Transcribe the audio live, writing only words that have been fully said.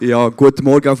Ja, guten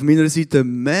Morgen auch von meiner Seite.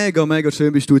 Mega, mega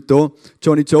schön bist du da.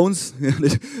 Joni Jones,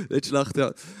 nicht schlecht,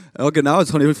 ja. Ja genau,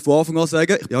 das kann ich von Anfang an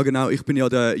sagen. Ja genau, ich bin ja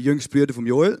der jüngste Bruder von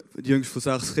Joel, der jüngste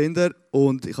von 6 Kindern.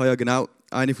 Und ich habe ja genau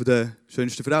eine der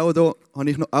schönsten Frauen hier,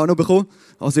 habe ich auch noch bekommen.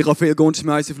 Also ich habe viel Gunst im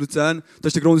ICF Luzern. Das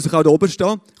ist der Grund, dass ich auch da oben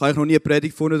stehe. Ich habe noch nie eine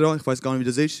Predigt vorne dran, ich weiß gar nicht, wie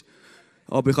das ist.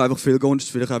 Aber ich habe einfach viel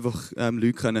Gunst, weil ich einfach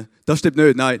Leute kenne. Das stimmt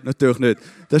nicht, nein, natürlich nicht.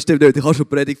 Das stimmt nicht, ich habe schon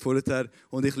Predigt vorher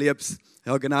und ich liebe es.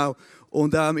 Ja genau.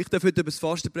 Und ich darf heute über das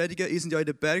Fasten predigen. Wir sind ja in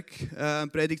der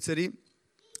Berg-Predigtserie,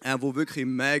 wo wirklich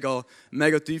mega,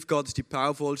 mega tief geht. Das ist die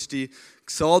powervollste,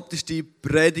 gesalbteste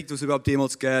Predigt, die es überhaupt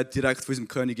jemals gibt, direkt von unserem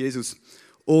König Jesus.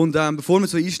 Und bevor wir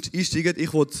so einsteigen,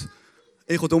 ich will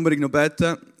unbedingt noch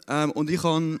beten. Und ich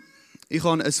habe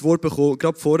ein Wort bekommen,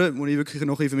 gerade vorher, wo ich wirklich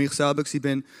noch für mich selber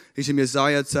war, ist in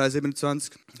Jesaja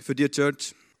 10,27 für die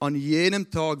Church. An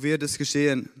jenem Tag wird es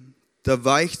geschehen, da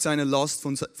weicht seine Last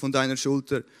von deiner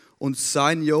Schulter und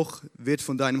sein Joch wird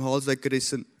von deinem Hals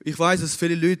weggerissen. Ich weiß, dass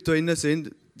viele Leute da drin sind,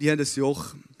 die haben das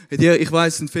Joch. Ich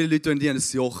weiß, es sind viele Leute, die haben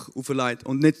das Joch auferlegt.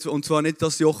 Und zwar nicht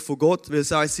das Joch von Gott, weil es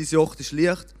heisst, sein Joch ist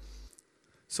leicht,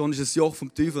 sondern es ist das Joch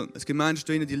vom Teufel. Es gibt Menschen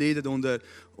da drin, die leiden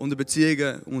unter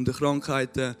Beziehungen, unter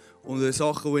Krankheiten, unter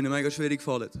Sachen, die ihnen mega schwierig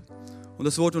fallen. Und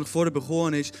das Wort, das ich vorher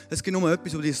bekommen habe, ist, es gibt nur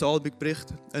etwas, das die Salbung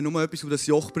bricht. Nur etwas, das das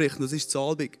Joch bricht, und das ist die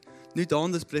Salbung. Nichts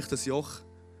anderes bricht das Joch.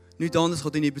 Nichts anderes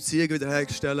kann deine Beziehung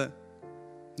wiederherstellen.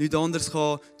 Nichts anderes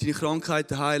kann deine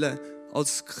Krankheiten heilen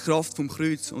als die Kraft vom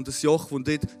Kreuz und das Joch, das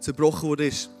dort zerbrochen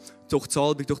wurde, durch die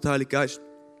Salbung, durch den Heiligen Geist.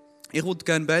 Ich würde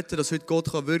gerne beten, dass heute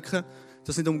Gott wirken kann,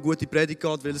 dass es nicht um gute Predigt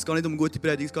geht, weil es geht nicht um gute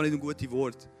Predigt, es geht nicht um gute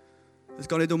Worte. Es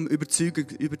geht nicht um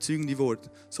überzeugende Worte,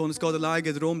 sondern es geht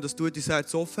alleine darum, dass du dein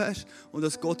Herz offen hast und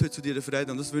dass Gott heute zu dir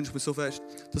redet. Und das wünsche ich mir so fest,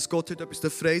 dass Gott heute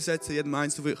etwas freisetzen darf, jedem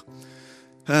Einzelnen von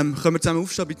euch. Können wir zusammen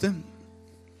aufstehen, bitte?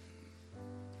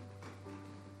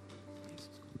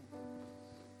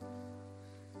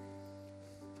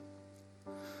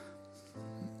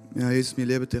 Ja, Jesus, wir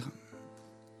lieben dich.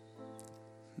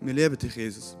 Wir lieben dich,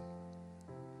 Jesus.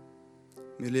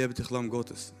 Wir lieben dich, Lamm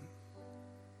Gottes.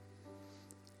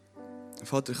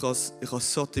 Vater, ich habe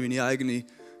satt in meine eigene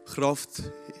Kraft,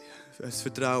 das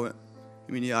Vertrauen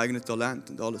in meine eigenen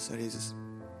Talente und alles, Herr Jesus.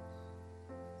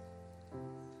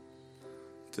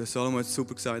 Der Salomo hat es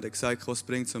super gesagt. Er hat gesagt, was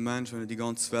bringt so ein Mensch, wenn er die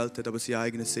ganze Welt hat, aber seine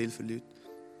eigene Seele verliert.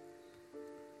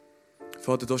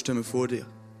 Vater, da stehen wir vor dir.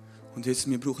 Und jetzt,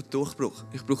 wir brauchen Durchbruch.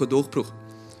 Ich brauche Durchbruch.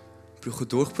 Ich brauche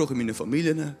Durchbruch in meinen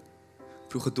Familien. Ich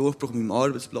brauche Durchbruch in meinem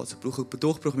Arbeitsplatz. Ich brauche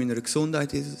Durchbruch in meiner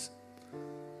Gesundheit, Jesus.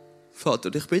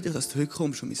 Vater, ich bitte dich, dass du heute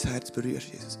kommst und mein Herz berührst,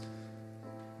 Jesus.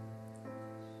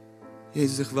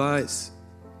 Jesus, ich weiss,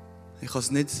 ich kann es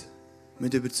nicht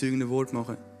mit überzeugenden Worten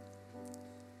machen.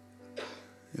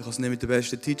 Ich kann es nicht mit den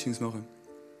besten Teachings machen.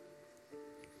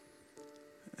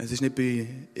 Es ist nicht bei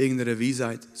irgendeiner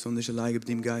Weisheit, sondern es ist allein bei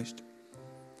deinem Geist.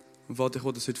 Und Vater, ich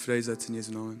will das heute freisetzen in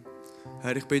Jesu Namen.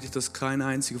 Herr, ich bitte dich, dass kein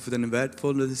einziger von diesen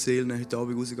wertvollen Seelen heute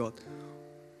Abend rausgeht,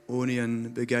 ohne eine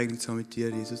Begegnung zu haben mit dir,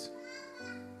 Jesus.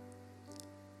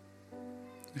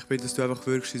 Ich bitte, dass du einfach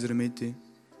wirkst in unserer Mitte.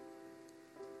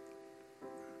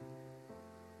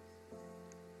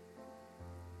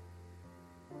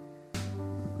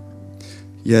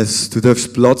 Yes, du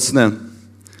darfst Platz nehmen.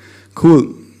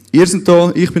 Cool. Ihr seid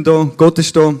da, ich bin da, Gott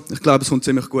ist da. Ich glaube, es kommt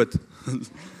ziemlich gut.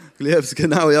 Ich liebe es,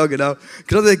 genau, ja, genau.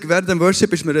 Gerade während dem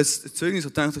Worship ist mir ein Zeugnis,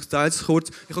 ich dachte, ich teile es kurz.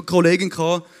 Ich hatte eine Kollegin,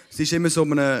 sie ist immer so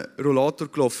um einen Rollator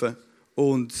gelaufen.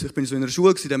 Und ich bin so in einer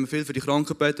Schule, da haben wir viel für die Kranken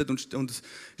gebetet und es ist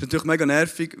natürlich mega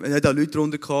nervig. Es hat auch Leute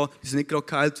drunter gehabt, die sind nicht gerade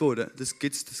geheilt worden. Das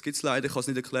gibt's leider, ich kann es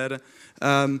nicht erklären.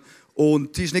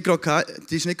 Und die ist nicht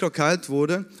gerade geheilt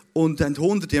worden und haben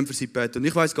Hunderte haben für sie gebetet. Und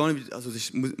ich weiß gar nicht, also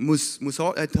das muss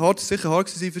sicher hart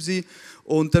sein für sie.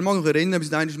 Und dann mag ich mich erinnern,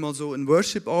 wir waren einmal mal so ein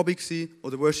Worship-Abend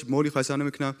oder Worship-Morgen, ich weiß auch nicht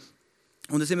mehr genau.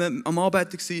 Und dann sind wir am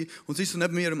Arbeiten gewesen, und sie ist so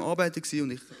neben mir am Arbeiten gewesen,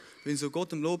 und ich bin so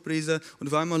Gott am Lobpreisen und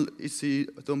auf einmal ist sie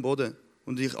da am Boden.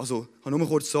 Und ich habe nur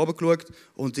kurz runtergeschaut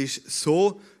und die ist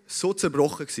so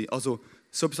zerbrochen gewesen. Also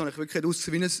so etwas habe ich wirklich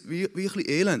ausgesehen wie ein bisschen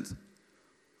elend.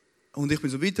 Und ich bin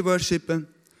so weiter worshipen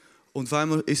und auf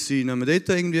einmal ist sie nicht mehr dort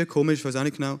irgendwie, komisch, ich weiß auch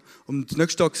nicht genau. Und am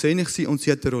nächsten Tag sehe ich sie und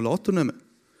sie hat den Rollator nicht mehr.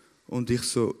 Und ich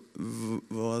so,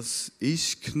 was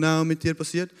ist genau mit dir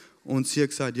passiert? Und sie hat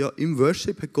gesagt, ja, im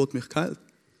Worship hat Gott mich geheilt.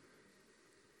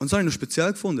 Und das habe ich noch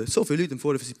speziell gefunden. So viele Leute haben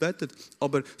vorher für sie gebetet.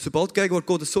 Aber sobald die Gegenwart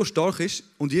Gottes so stark ist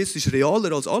und Jesus ist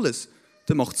realer als alles,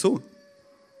 dann macht es so.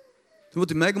 Dann will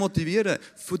dich mega motivieren,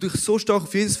 dich so stark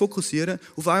auf Jesus fokussieren.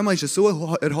 Auf einmal ist er so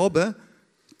erhaben,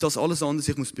 dass alles andere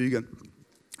sich beugen muss.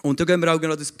 Und da gehen wir auch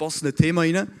gerade ins passende Thema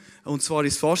rein. und zwar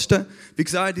ins Fasten. Wie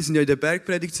gesagt, wir sind ja in der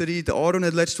Bergpredigtserie. Der Aaron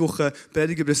hat letzte Woche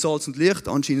Predigt über Salz und Licht,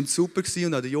 anscheinend super gewesen,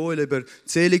 und auch der Joel über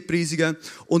Seligpreisungen.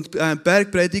 Und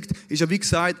Bergpredigt ist ja, wie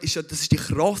gesagt, das ist die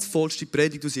kraftvollste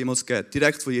Predigt, die es jemals gibt,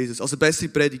 direkt von Jesus. Also bessere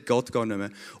Predigt geht gar nicht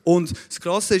mehr. Und das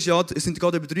Krasse ist ja, es sind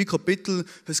gerade über 3 Kapitel,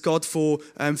 es geht von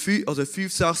 5,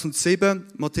 6 und 7,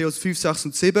 Matthäus 5, 6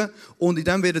 und 7, und in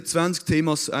dem werden 20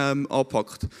 Themas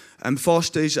angepackt.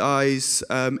 Fasten ist eins,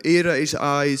 Ehre ist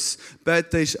eins,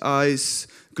 Beten ist eins,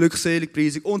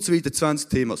 Glückseligpreisung und so weiter, 20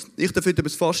 Themen. Ich darf heute über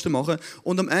das Fasten machen.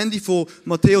 Und am Ende von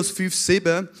Matthäus 5,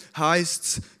 7 heisst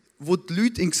es, wo die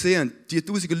Leute ihn gesehen, die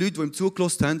tausende Leute, die ihm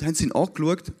zugelassen haben, haben sie ihn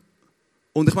angeschaut.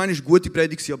 Und ich meine, es war eine gute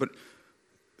Predigt, aber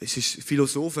es ist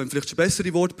Philosophen, vielleicht ein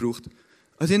besseres Wort gebraucht.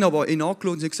 Sie haben aber ihn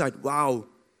angeschaut und gesagt, wow,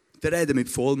 der redet mit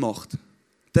Vollmacht,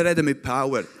 der redet mit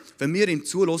Power. Wenn wir ihm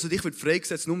zulassen, ich werde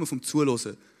freigesetzt nur vom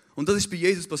Zuhören. Und das ist bei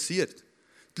Jesus passiert.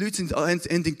 Die Leute haben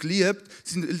ihn geliebt,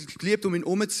 sie sind geliebt, um ihn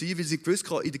herum zu sein, weil sie gewusst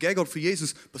haben, in der Gegenwart von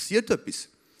Jesus passiert etwas.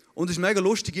 Und es ist mega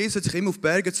lustig, Jesus hat sich immer auf die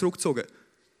Berge zurückgezogen.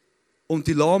 Und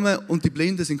die Lahmen und die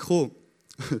Blinden sind gekommen.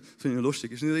 Finde ich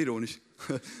lustig, ist nicht ironisch.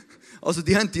 Also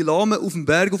die haben die Lahmen auf den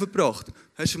Berg aufgebracht.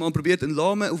 Hast du schon mal probiert, einen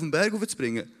Lahmen auf den Berg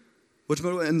aufzubringen? Willst du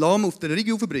mal einen Lahmen auf den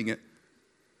Rigi aufbringen?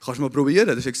 Kannst du mal probieren,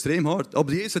 das ist extrem hart.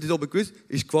 Aber Jesus hat oben gewusst,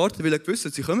 ist gewartet, weil er gewusst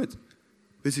hat, sie kommen.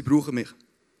 Weil sie brauchen mich.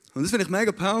 Und das finde ich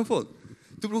mega powerful.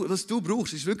 Was du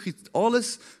brauchst, ist wirklich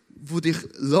alles, was dich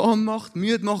lahm macht,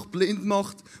 müde macht, blind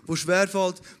macht, was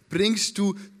schwerfällt, bringst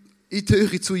du in die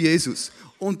Höhe zu Jesus.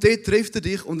 Und dort trifft er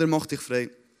dich und er macht dich frei.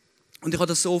 Und ich habe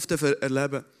das so oft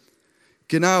erleben.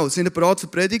 Genau, sind ihr bereit für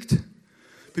die Predigt?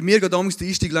 Bei mir geht damals der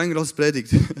Einstieg länger als die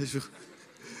Predigt.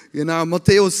 Genau,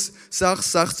 Matthäus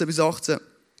 6, 16 bis 18.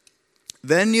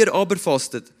 Wenn ihr aber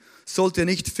fastet, sollt ihr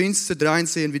nicht finster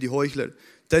dreinsehen wie die Heuchler,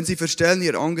 denn sie verstellen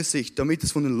ihr Angesicht, damit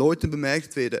es von den Leuten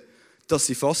bemerkt werde, dass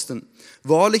sie fasten.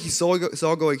 Wahrlich, ich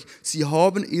sage euch, sie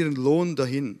haben ihren Lohn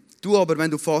dahin. Du aber,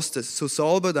 wenn du fastest, so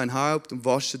salbe dein Haupt und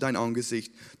wasche dein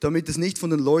Angesicht, damit es nicht von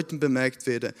den Leuten bemerkt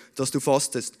werde, dass du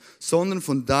fastest, sondern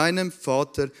von deinem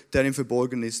Vater, der im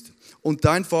Verborgenen ist. Und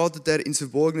dein Vater, der ins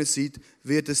Verborgene sieht,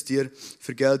 wird es dir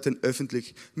vergelten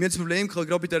öffentlich. Wir haben das Problem gehabt,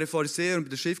 gerade bei den Pharisäern und bei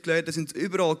den Schriftgelehrten, sind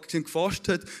überall sind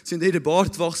gefastet, sind ihren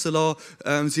Bart wachsen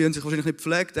lassen, sie haben sich wahrscheinlich nicht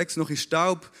gepflegt, extra noch in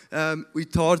Staub in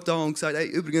die Haare da und gesagt, hey,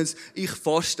 übrigens, ich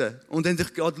faste. Und haben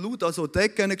sich gerade laut also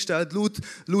Decken gestellt,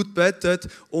 laut betet,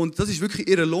 und das war wirklich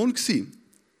ihr Lohn gewesen.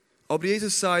 Aber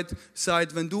Jesus sagt,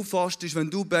 wenn du fastest, wenn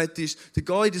du betest, dann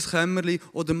geh in dein Kämmerchen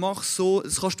oder mach so,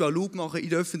 das kannst du auch laut machen in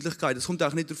der Öffentlichkeit. Das kommt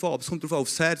auch nicht darauf an, aber es kommt darauf an, auf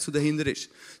das Herz, das dahinter ist.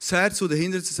 Das Herz, das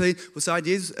dahinter ist, das sagt,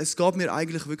 Jesus, es geht mir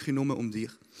eigentlich wirklich nur um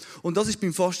dich. Und das ist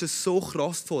beim Fasten so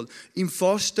kraftvoll. Im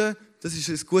Fasten, das ist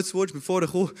ein gutes Wort, bevor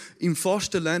ich komme, im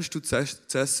Fasten lernst du zu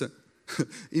essen.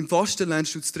 Im Fasten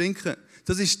lernst du zu trinken.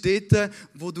 Das ist dort,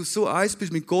 wo du so eins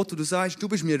bist mit Gott, wo du sagst, du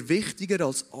bist mir wichtiger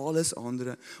als alles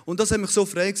andere. Und das hat mich so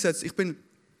freigesetzt.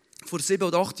 Vor 7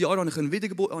 oder 8 Jahren habe ich eine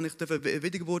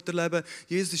Wiedergeburt erleben.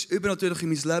 Jesus ist übernatürlich in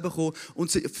mein Leben gekommen.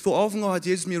 Und von Anfang an hat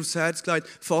Jesus mir aufs Herz gelegt,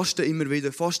 fasten immer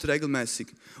wieder, fasten regelmäßig.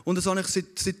 Und das habe ich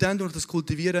seitdem durch das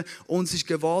kultivieren. Und es ist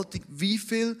gewaltig, wie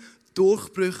viel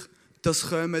Durchbrüche das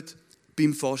kommen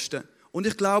beim Fasten. Und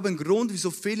ich glaube, ein Grund,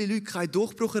 wieso viele Leute keinen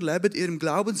Durchbruch erleben in ihrem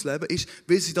Glaubensleben, ist,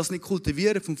 weil sie das nicht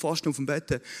kultivieren vom Fasten und vom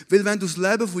Betten. Weil wenn du das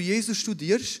Leben von Jesus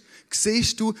studierst,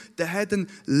 siehst du, der hat einen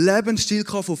Lebensstil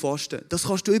von Fasten. Das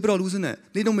kannst du überall rausnehmen.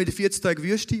 Nicht nur in der 40 Tage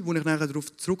Wüste, wo ich nachher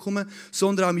darauf zurückkomme,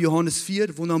 sondern auch in Johannes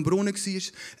 4, wo er am Brunnen war.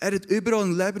 Er hat überall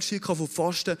einen Lebensstil von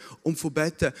Fasten und von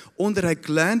Betten. Und er hat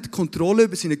gelernt, Kontrolle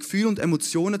über seine Gefühle und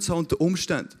Emotionen zu haben unter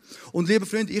Umständen. Und lieber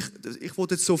Freund, ich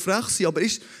wollte jetzt so frech sein, aber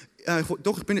ich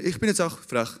bin jetzt auch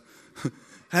frech.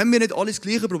 Haben wir nicht alle das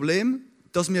gleiche Problem,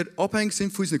 dass wir abhängig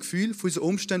sind von unseren Gefühlen, von unseren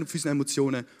Umständen und von unseren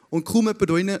Emotionen? Und kaum jemand da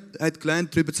drinnen hat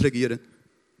gelernt, darüber zu regieren.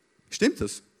 Stimmt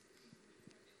das?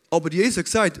 Aber Jesus hat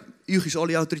gesagt, euch ist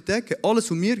alle Autorität gegeben.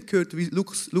 Alles, was mir gehört, wie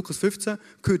Lukas 15,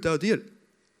 gehört auch dir.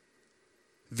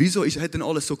 Wieso hat denn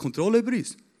alles so Kontrolle über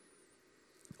uns?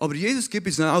 Aber Jesus gibt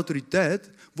uns eine Autorität,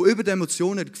 die über die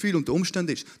Emotionen, die Gefühle und die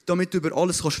Umstände ist, damit du über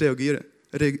alles kannst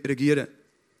regieren.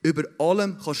 Über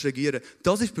allem kannst du regieren.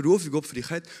 Das ist die Berufung, die Gott für dich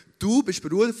hat. Du bist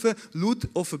berufen, laut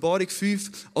Offenbarung 5,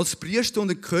 als Priester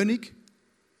und ein König,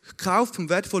 gekauft vom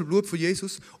wertvollen Blut von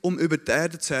Jesus, um über die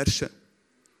Erde zu herrschen.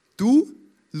 Du,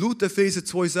 laut Epheser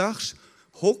 2,6,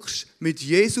 hockst mit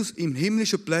Jesus im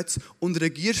himmlischen Platz und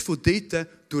regierst von dort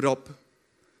durch ab.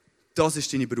 Das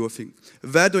ist deine Berufung.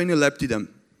 Wer da innen lebt in dem?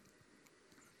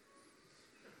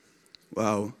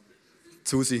 Wow.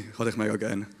 Susi, ich habe dich mega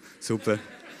gerne. Super.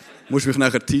 Musst mich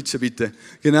nachher teachen, bitte.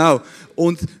 Genau.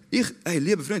 Und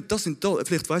lieber Freund, das sind da,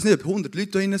 vielleicht weiss nicht, ob 100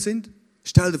 Leute da drin sind.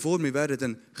 Stell dir vor, wir wären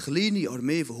eine kleine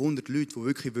Armee von 100 Leuten, die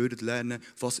wirklich lernen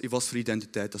würden, in was für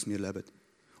Identität wir leben.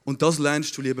 Und das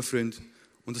lernst du, lieber Freund.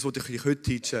 Und das wollte ich dich heute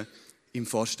teachen, im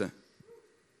Fasten.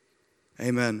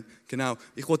 Amen. Genau.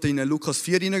 Ich wollte in Lukas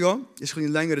 4 reingehen. Das ist ein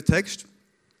längerer Text.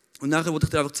 Und nachher wollte ich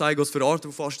dir einfach zeigen, was für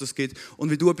Arten von Fasten es gibt und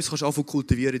wie du etwas kannst anfangen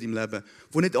kultivieren in deinem Leben,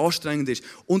 das nicht anstrengend ist.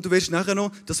 Und du wirst nachher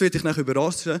noch, das wird dich nachher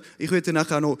überraschen, ich werde dir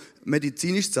nachher auch noch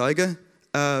medizinisch zeigen,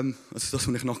 also das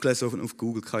habe ich nachgelesen auf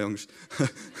Google, keine Angst,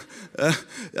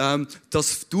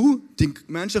 dass dein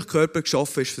menschlicher Körper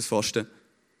geschaffen ist fürs Fasten.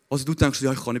 Also du denkst,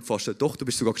 ja, ich kann nicht fasten. Doch, du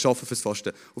bist sogar geschaffen fürs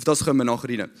Fasten. Auf das kommen wir nachher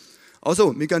rein.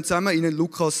 Also, wir gehen zusammen in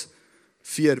Lukas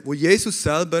 4, wo Jesus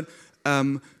selber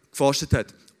gefastet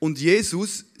hat. Und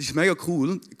Jesus, das ist mega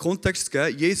cool, Kontext zu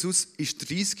geben, Jesus war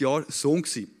 30 Jahre Sohn.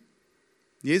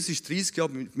 Jesus war 30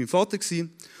 Jahre mit meinem Vater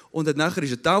und nachher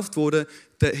ist er getauft worden,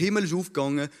 der Himmel ist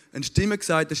aufgegangen, eine Stimme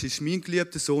gesagt, das ist mein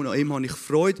geliebter Sohn, an ihm habe ich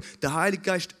Freude, der Heilige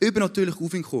Geist übernatürlich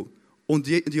auf ihn gekommen. Und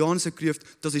Johannes hat gerufen,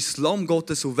 das ist das Lamm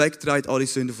Gottes, das wegträgt alle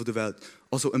Sünden der Welt.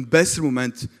 Also einen besseren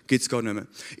Moment gibt es gar nicht mehr.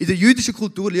 In der jüdischen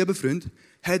Kultur, lieber Freund,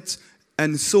 hat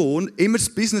ein Sohn immer das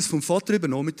Business vom Vater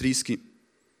übernommen mit 30.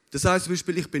 Das heisst zum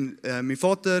Beispiel, mein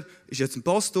Vater ist jetzt ein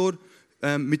Pastor,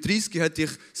 mit 30 hätte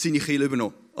ich seine Kirche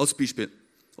übernommen, als Beispiel.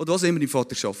 Oder was immer dein Vater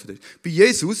geschafft hat. Bei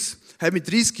Jesus hat mit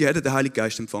 30 Jahren den Heiligen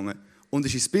Geist empfangen und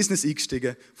ist ins Business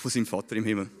eingestiegen von seinem Vater im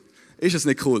Himmel. Ist das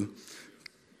nicht cool?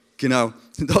 Genau.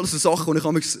 Das sind alles so Sachen, und ich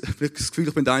habe das Gefühl,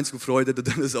 ich bin der Einzige, der Freude an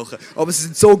diesen Sachen. Aber sie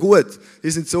sind so gut.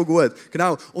 Die sind so gut.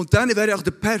 Genau. Und dann wäre auch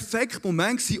der perfekte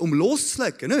Moment gewesen, um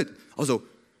loszulegen, nicht? Also,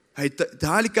 hey, der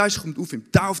Heilige Geist kommt auf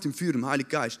ihm, tauft im Feuer, im Heiligen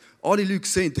Geist. Alle Leute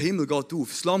sehen, der Himmel geht auf.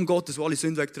 Das Lamm Gottes, das alle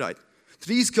Sünden wegträgt.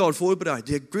 30 Jahre vorbereitet,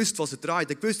 er hat gewusst, was er trägt,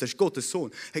 er hat gewusst, er ist Gottes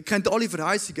Sohn. Er kennt alle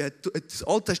Verheißungen, hat das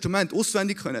Alte Testament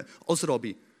auswendig können als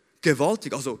Rabbi.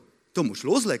 Gewaltig, also du musst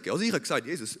loslegen. Also ich habe gesagt,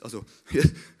 Jesus, also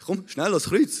komm, schnell ans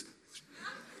Kreuz.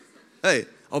 Hey,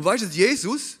 aber weißt du,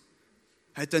 Jesus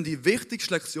hat dann die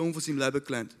wichtigste Lektion von seinem Leben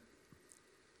gelernt.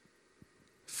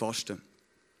 Fasten,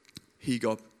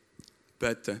 Hingabe,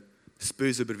 beten, das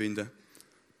Böse überwinden.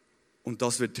 Und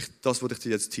das wollte ich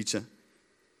dir jetzt teachen.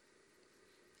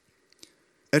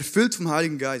 Erfüllt vom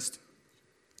Heiligen Geist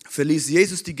verließ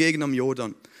Jesus die Gegend am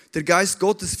Jordan. Der Geist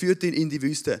Gottes führte ihn in die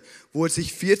Wüste, wo er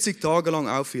sich 40 Tage lang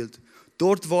aufhielt.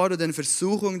 Dort war er den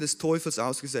Versuchungen des Teufels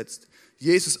ausgesetzt.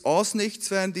 Jesus aß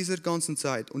nichts während dieser ganzen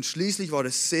Zeit und schließlich war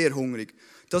er sehr hungrig.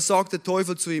 Da sagte der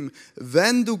Teufel zu ihm,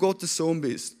 wenn du Gottes Sohn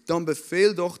bist, dann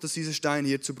befehl doch, dass dieser Stein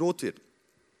hier zu Brot wird.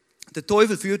 Der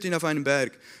Teufel führte ihn auf einen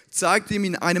Berg, zeigte ihm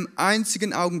in einem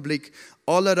einzigen Augenblick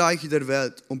alle Reiche der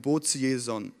Welt und bot sie Jesus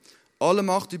an. Alle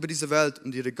Macht über diese Welt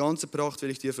und ihre ganze Pracht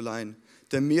will ich dir verleihen,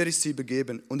 denn mir ist sie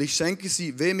begeben und ich schenke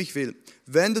sie, wem ich will.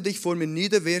 Wenn du dich vor mir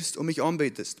niederwirfst und mich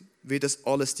anbetest, wird das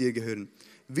alles dir gehören.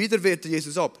 Wieder wehrte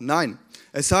Jesus ab. Nein,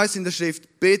 es heißt in der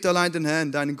Schrift, bete allein den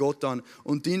Herrn, deinen Gott an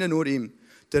und diene nur ihm.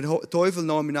 Der Teufel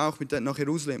nahm ihn auch mit nach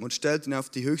Jerusalem und stellte ihn auf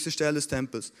die höchste Stelle des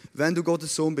Tempels. Wenn du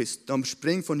Gottes Sohn bist, dann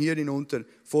spring von hier hinunter,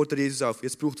 forderte Jesus auf.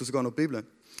 Jetzt braucht er sogar noch Bibel.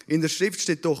 In der Schrift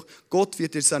steht doch, Gott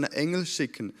wird dir seine Engel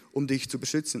schicken, um dich zu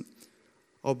beschützen.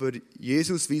 Aber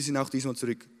Jesus wies ihn auch diesmal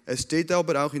zurück. Es steht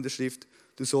aber auch in der Schrift,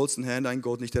 du sollst den Herrn, deinen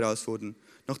Gott, nicht herausfordern.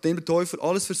 Nachdem der Teufel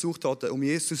alles versucht hatte, um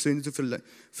Jesus zur Sünde zu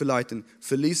verleiten,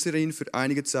 verließ er ihn für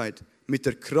einige Zeit. Mit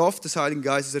der Kraft des Heiligen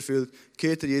Geistes erfüllt,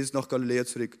 kehrte Jesus nach Galiläa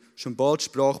zurück. Schon bald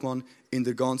sprach man in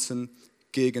der ganzen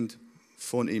Gegend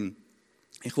von ihm.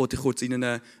 Ich wollte kurz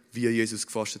reinnehmen, wie Jesus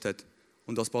gefastet hat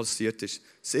und was passiert ist.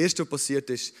 Das Erste, was passiert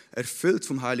ist, erfüllt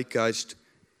vom Heiligen Geist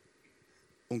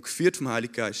und geführt vom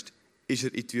Heiligen Geist, ist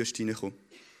er in die Wüste hineingekommen.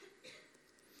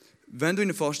 Wenn du in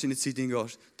eine Fastenzeit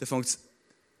hineingehst, dann fängt es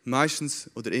meistens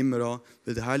oder immer an,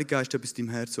 weil der Heilige Geist etwas in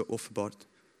deinem Herzen offenbart.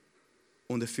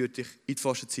 Und er führt dich in die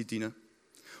Fastenzeit hinein.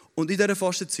 Und in dieser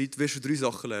Fastenzeit wirst du 3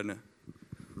 Sachen lernen.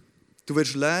 Du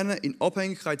wirst lernen, in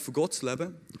Abhängigkeit von Gott zu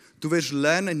leben. Du wirst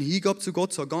lernen, eine Hingabe zu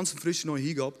Gott zu haben, ganz frisch neue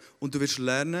Hingabe. Und du wirst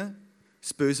lernen,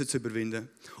 das Böse zu überwinden.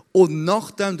 Und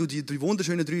nachdem du die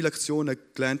wunderschönen 3 Lektionen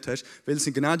gelernt hast, weil es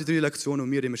sind genau die 3 Lektionen,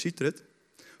 die wir immer scheitern,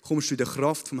 kommst du in der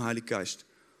Kraft vom Heiligen Geist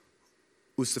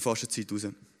aus der Fastenzeit raus.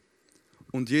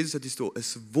 Und Jesus hat uns hier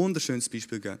ein wunderschönes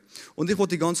Beispiel gegeben. Und ich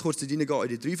wollte ganz kurz hineingehen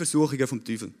in die 3 Versuchungen vom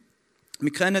Teufel.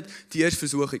 Wir kennen die erste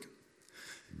Versuchung.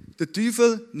 Der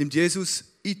Teufel nimmt Jesus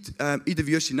in die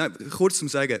Wüste. Nein, kurz zum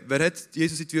Sagen, wer hat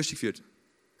Jesus in die Wüste geführt?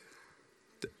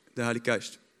 Der Heilige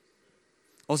Geist.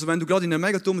 Also wenn du gerade in einer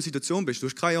mega dummen Situation bist, du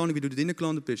hast keine Ahnung, wie du da drinnen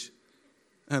gelandet bist,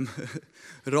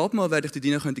 rat mal, wer dich da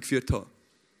drinnen geführt haben.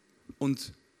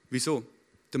 Und wieso?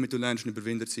 Damit du lernst, ein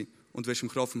Überwinder zu sein und wirst im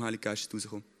Kraft vom Heiligen Geist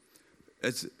rauskommen.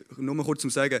 Nur mal kurz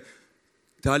zum Sagen,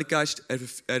 der Heilige Geist,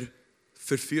 er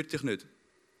verführt dich nicht.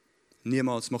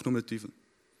 Niemals, macht nur der Teufel.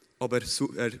 Aber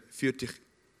er führt dich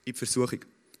in die Versuchung,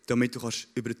 damit du kannst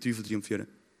über den Teufel triumphieren.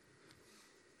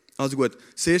 Also gut,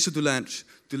 das Erste, du lernst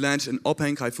eine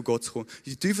Abhängigkeit von Gott zu kommen.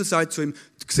 Der Teufel sagt zu ihm,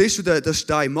 siehst du den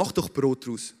Stein, mach doch Brot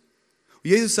daraus. Und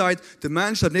Jesus sagt, der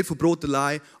Mensch lebt nicht von Brot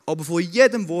allein, aber von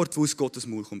jedem Wort, das aus Gottes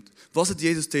Mund kommt. Was hat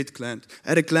Jesus dort gelernt?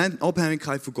 Er hat gelernt, eine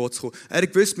Abhängigkeit von Gott zu kommen. Er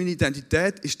hat gewusst, meine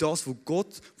Identität ist das, was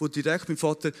Gott, wo direkt mein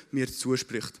Vater mir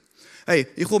zuspricht. Hey,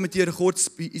 ich will mit dir kurz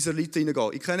bei Israeliten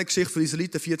reingehen. Ich kenne eine Geschichte von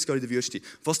Israeliten 40 Jahre in der Wüste.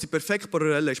 Was die perfekte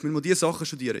Parallele ist, wir müssen diese Sachen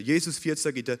studieren. Jesus 40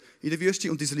 Tage in der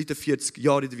Wüste und die Israeliten 40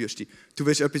 Jahre in der Wüste. Du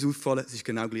wirst etwas auffallen, es ist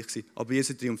genau gleich gewesen. Aber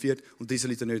Jesus triumphiert und die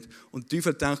Israeliten nicht. Und der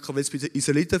Teufel denkt, weil es bei den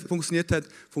Israeliten funktioniert hat,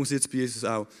 funktioniert es bei Jesus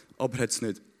auch. Aber hat es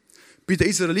nicht. Bei den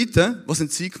Israeliten, was haben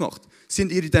sie gemacht? Sie haben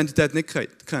ihre Identität nicht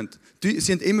gekannt.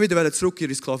 Sie haben immer wieder zurück in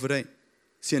ihre Sklaverei.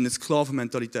 Sie haben eine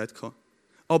Sklavenmentalität gehabt.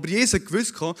 Aber Jesus hat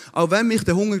gewusst, auch wenn mich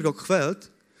der Hunger gerade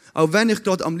quält, auch wenn ich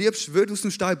gerade am liebsten würde aus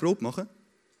dem Stein Brot machen,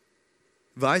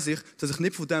 weiss ich, dass ich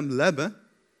nicht von dem lebe,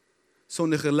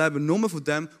 sondern ich lebe nur von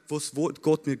dem, was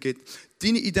Gott mir gibt.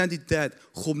 Deine Identität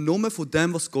kommt nur von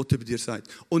dem, was Gott über dir sagt.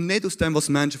 Und nicht aus dem, was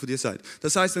Menschen von dir sagen.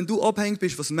 Das heisst, wenn du abhängig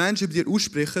bist, was Menschen über dir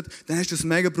aussprechen, dann hast du ein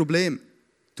mega Problem.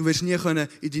 Du wirst nie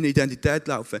in deine Identität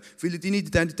laufen. Weil deine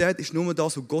Identität ist nur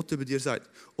das, was Gott über dir sagt.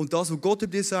 Und das, was Gott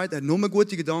über dir sagt, er hat nur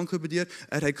gute Gedanken über dir,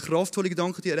 er hat kraftvolle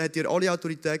Gedanken über dir, er hat dir alle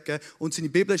Autorität gegeben. Und seine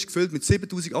Bibel ist gefüllt mit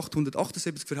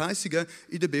 7878 Verheißungen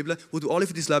in der Bibel, die du alle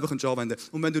für dein Leben anwenden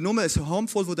kannst. Und wenn du nur eine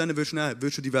Handvoll von denen nehmen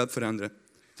würdest du die Welt verändern.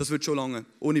 Das wird schon lange,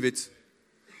 ohne Witz.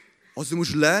 Also du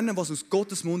musst lernen, was aus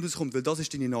Gottes Mund rauskommt, weil das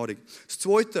ist deine Nahrung. Das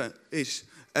Zweite ist,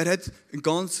 er hat eine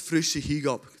ganz frische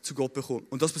Hingabe zu Gott bekommen.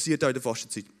 Und das passiert auch in der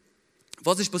Fastenzeit.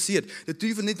 Was ist passiert? Der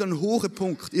Teufel nimmt an einen hohen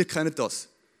Punkt. Ihr kennt das.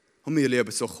 Und wir lieben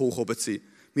es doch, hoch oben zu sein.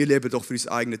 Wir leben doch für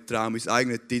unseren eigenen Traum, unseren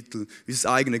eigenen Titel,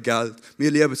 unser eigenes Geld.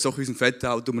 Wir lieben es doch, unseren fetten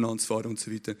Auto umeinander zu fahren und so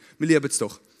weiter. Wir lieben es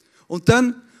doch. Und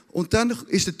dann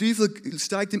ist der Teufel,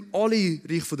 steigt ihm alle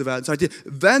Reich von der Welt und sagt dir,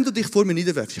 wenn du dich vor mir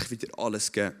niederwerfst, ich will dir alles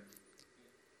geben.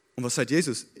 Und was sagt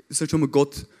Jesus? Du sollst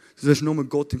nur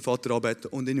Gott, im Vater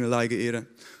anbeten und ihn alleine ehren.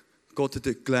 Gott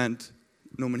hat gelernt,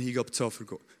 nur eine Hingabe zu haben für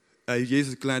Gott.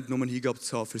 Jesus hat gelernt, nur eine Hingabe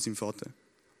zu haben für seinen Vater.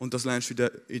 Und das lernst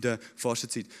du in der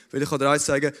Fastenzeit. Weil ich kann dir eins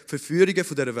sagen, Verführungen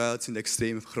von dieser Welt sind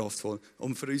extrem kraftvoll.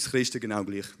 Und für uns Christen genau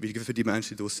gleich, wie für die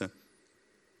Menschen draussen.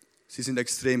 Sie sind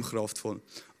extrem kraftvoll.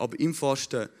 Aber im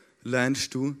Fasten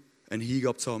lernst du, eine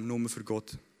Hingabe zu haben, nur für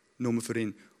Gott, nur für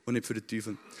ihn. Und nicht für den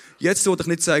Teufel. Jetzt wollte ich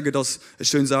nicht sagen, dass ein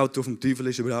schönes Auto vom Teufel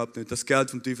ist, überhaupt nicht. Das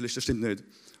Geld vom Teufel ist, das stimmt nicht.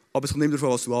 Aber es kommt nicht darauf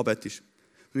an, was du anbetest.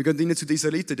 Wir gehen rein zu den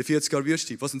Israeliten, der 40 Jahre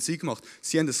Wüste. Was haben sie gemacht?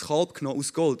 Sie haben ein Kalb genommen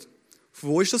aus Gold. Von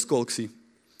wo war das Gold gewesen?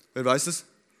 Wer weiß das?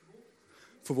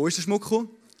 Von wo ist der Schmuck gekommen?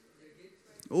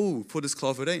 Oh, von der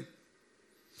Sklaverei.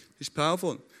 Das ist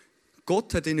powerful.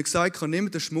 Gott hat ihnen gesagt,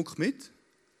 nehmt den Schmuck mit,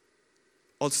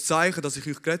 als Zeichen, dass ich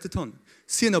euch gerettet habe.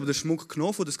 Sie haben aber den Schmuck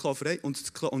genommen von der Sklaverei und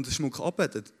den Schmuck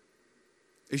abgebetet.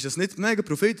 Ist das nicht mega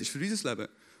prophetisch für unser Leben?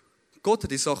 Gott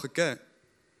hat die Sachen gegeben.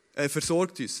 Er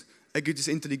versorgt uns. Er gibt uns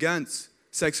Intelligenz.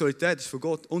 Sexualität ist von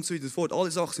Gott und so weiter und so fort.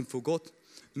 Alle Sachen sind von Gott.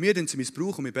 Wir den sie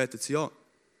missbrauchen und wir beten sie an.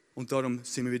 Und darum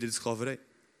sind wir wieder in der Sklaverei.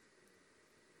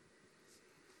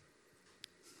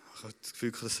 Ich habe das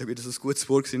Gefühl, das war wieder so ein gutes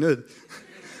Wort, nicht?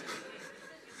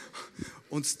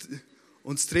 Und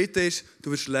das Dritte ist,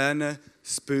 du wirst lernen,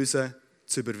 das Böse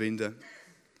zu überwinden.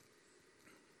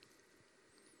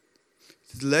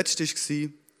 Das Letzte war,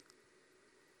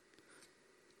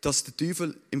 dass der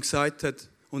Teufel ihm gesagt hat,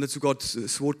 und hat sogar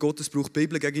das Wort Gottes braucht, die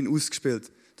Bibel gegen ihn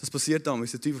ausgespielt. Das passiert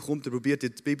damals. Der Teufel kommt, er probiert die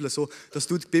Bibel so, dass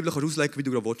du die Bibel auslegen kannst, wie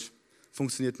du gerade willst.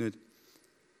 Funktioniert nicht.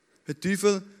 Der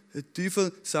Teufel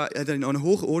hat ihn an einen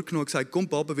hohen Ort genommen und gesagt, komm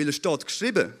Papa, weil es steht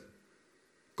geschrieben.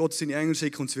 Gott seine Engel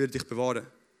schicken und sie werden dich bewahren.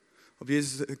 Aber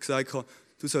Jesus hat gesagt,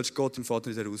 du sollst Gott im Vater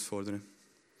nicht herausfordern.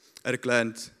 Er hat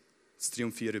gelernt, zu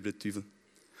triumphieren über den Teufel.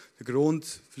 Der Grund,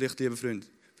 vielleicht, lieber Freund,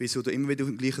 wieso du immer wieder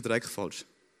im gleichen Dreck fällst,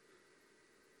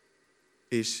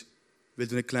 ist, weil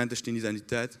du nicht gelernt hast, deine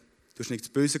Identität. Du hast nicht das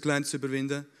Böse gelernt zu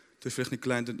überwinden. Du hast vielleicht nicht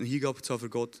gelernt, eine Hingabe zu haben für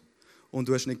Gott. Und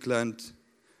du hast nicht gelernt,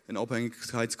 eine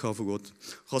Abhängigkeit zu haben von Gott.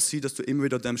 Kann es sein, dass du immer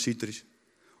wieder an dem scheiterst.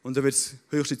 Und dann wird es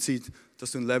höchste Zeit,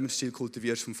 dass du einen Lebensstil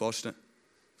kultivierst vom Fasten.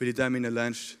 Weil in dem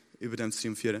lernst, über dem zu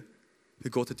triumphieren.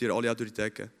 Weil Gott hat dir alle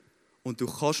Autorität gegeben. Und du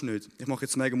kannst nicht. Ich mache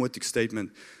jetzt ein mega mutiges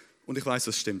Statement. Und ich weiß,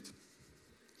 das stimmt.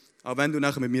 Aber wenn du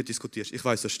nachher mit mir diskutierst, ich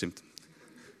weiß, das stimmt.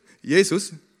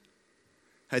 Jesus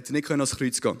hätte nicht ans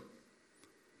Kreuz gehen können.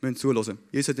 Wir müssen zuhören.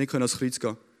 Jesus hätte nicht ans Kreuz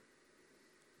gehen können,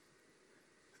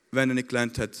 wenn er nicht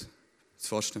gelernt hat, zu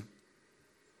fasten.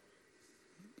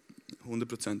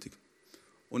 100%.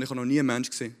 Und ich habe noch nie einen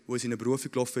Menschen gesehen, der in seine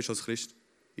Berufung gelaufen ist als Christ,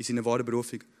 in seiner wahren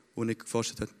Berufung, der nicht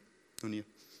gefastet hat. Noch nie.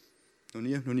 Noch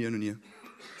nie.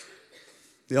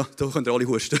 Ja, da könnt ihr alle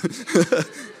husten.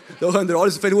 Da könnt ihr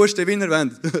alle so viel husten, wie ihr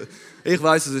wollt. Ich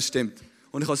weiss, dass es stimmt.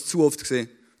 Und ich habe es zu oft gesehen.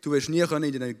 Du wirst nie in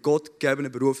deine gottgegebene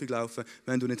Berufung laufen,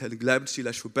 wenn du nicht einen Lebensstil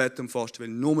hast von Beten und Fasten, weil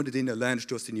nur da drinnen lernst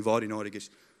du, was deine wahre Nahrung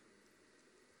ist.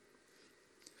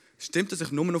 Stimmt, dass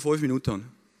ich nur noch 5 Minuten habe?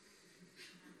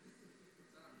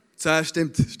 10,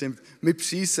 stimmt. Mit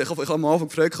Beschissen. Ich habe am Anfang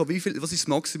gefragt, was ist das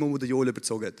Maximum, das der Joel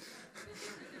überzogen hat.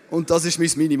 Und das ist mein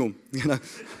Minimum. Genau.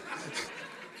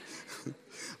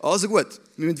 Also gut,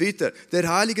 wir müssen weiter. Der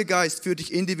Heilige Geist führt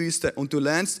dich in die Wüste und du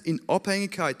lernst in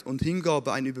Abhängigkeit und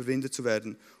Hingabe ein Überwinder zu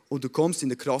werden. Und du kommst in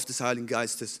der Kraft des Heiligen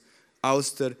Geistes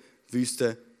aus der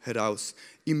Wüste heraus.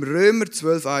 Im Römer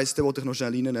 12,1, da wollte ich noch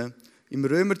schnell reinnehmen. Im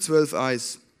Römer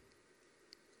 12,1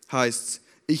 heißt es: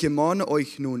 Ich ermahne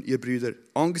euch nun, ihr Brüder,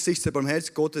 angesichts der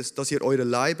Barmherzigkeit Gottes, dass ihr eure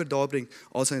Leiber darbringt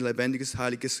als ein lebendiges,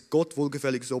 heiliges, Gott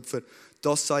wohlgefälliges Opfer.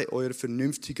 Das sei euer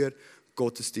vernünftiger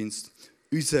Gottesdienst.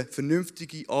 Unsere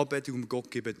vernünftige Anbetung, die wir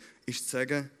Gott geben, ist zu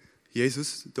sagen: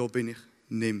 Jesus, da bin ich,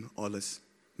 nimm alles.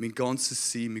 Mein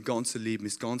ganzes Sein, mein ganzes Leben,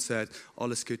 mein ganzes Herz,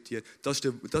 alles gehört dir. Das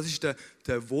ist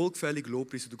der wohlgefällige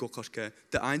Lobpreis, den du Gott geben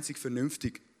kannst. Der einzig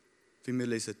vernünftig, wie wir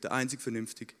lesen, der einzig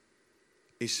vernünftig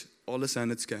ist, alles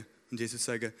hinzugeben. Und Jesus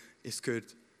sagt, es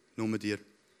gehört nur dir.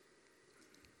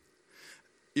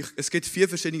 Es gibt 4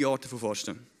 verschiedene Arten von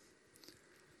Fasten.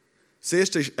 Das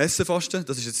erste ist Essenfasten.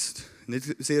 Das ist jetzt nicht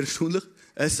sehr erstaunlich.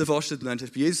 Essenfasten, du hast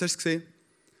es bei Jesus gesehen.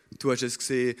 Du hast es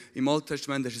gesehen im Alten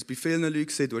Testament, hast es bei vielen Leuten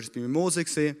gesehen. Du hast es bei Mose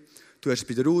gesehen. Du hast es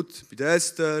bei der Ruth, bei der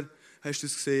Esther, hast du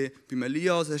es gesehen. Bei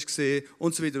Elias hast du es gesehen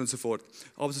und so weiter und so fort.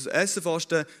 Aber das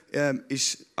Essenfasten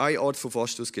ist eine Art von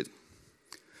Fasten, die es gibt.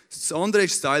 Das andere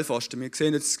ist Stylfasten. Wir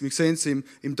sehen es im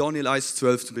Daniel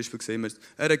 1,12 zum Beispiel. Sehen wir.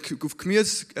 Er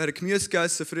hat Gemüse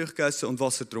gegessen, Früchte gegessen und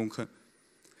Wasser getrunken.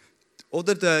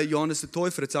 Oder der Johannes der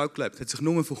Täufer hat es auch gelebt. Er hat sich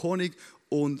nur von Honig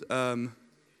und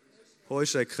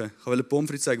Heuschrecken. Ich wollte Pommes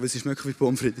frites sagen, weil sie schmecken wie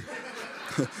Pommes frites.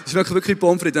 Es schmeckt wirklich wie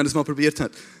Pommes frites, wenn ihr es mal probiert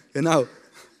habt. Genau.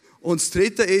 Und das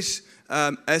dritte ist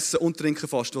Essen und Trinken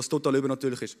fasten, was total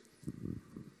übernatürlich ist.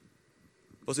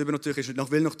 Was übernatürlich ist.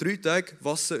 Weil nach 3 Tagen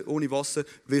ohne Wasser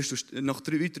wirst du nach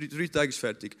 3 Tagen ist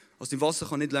fertig. Also dein Wasser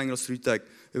kann nicht länger als 3 Tage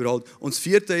überall. Und das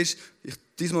vierte ist,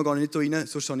 diesmal gehe ich nicht hier rein,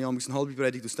 sonst habe ich eine halbe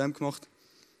Predigt aus dem gemacht.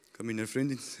 Ich habe meiner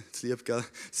Freundin das lieb, gell?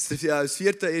 Das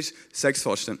vierte ist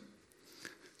Sexfasten.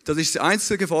 Das ist das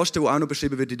einzige Fasten, das auch noch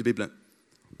beschrieben wird in der Bibel.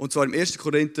 Und zwar im 1.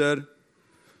 Korinther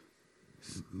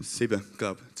 7,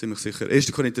 glaube ich, ziemlich sicher.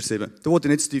 1. Korinther 7. Da wollte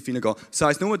ich nicht zu tief hineingehen. Das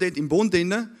heisst, nur dort im Bund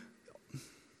drinnen.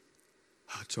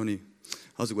 Joni.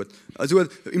 Also gut,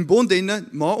 im Bund drinnen,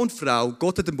 Mann und Frau,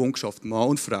 Gott hat den Bund geschaffen, Mann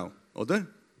und Frau, oder?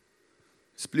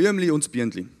 Das Blümli und das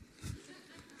Bienenli.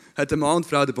 Hat der Mann und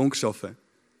Frau den Bund geschaffen.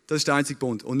 Das ist der einzige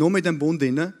Bund. Und nur mit dem Bund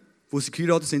drinnen, wo sie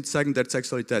geheiratet sind, sagen der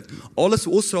Sexualität. Alles,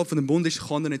 was außerhalb von dem Bund ist,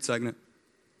 kann er nicht segnen.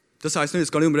 Das heisst nicht,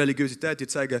 es geht nicht um Religiosität, die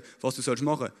zeigen, was du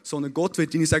machen sollst, sondern Gott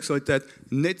wird deine Sexualität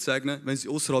nicht segnen, wenn sie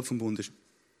außerhalb vom Bund ist.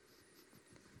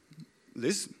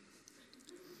 Das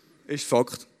ist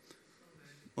Fakt.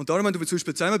 Und darum, wenn du zum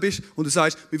Beispiel zusammen bist und du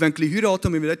sagst, wir wollen gleich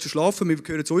heiraten, wir wollen jetzt schon schlafen, wir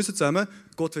gehören zu uns zusammen,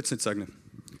 Gott wird es nicht segnen.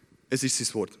 Es ist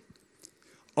sein Wort.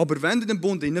 Aber wenn du in dem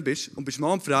Bund drin bist und bist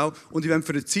Mann und Frau und ihr wollt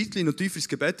für eine Zeit noch tiefer ins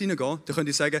Gebet hineingehen, dann könnt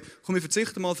ihr sagen, komm, wir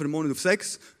verzichten mal für einen Monat auf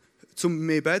Sex, zum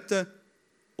mehr beten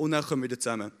und dann kommen wir wieder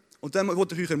zusammen. Und dann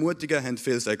wollte ich euch ermutigen, habt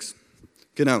viel Sex.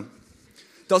 Genau.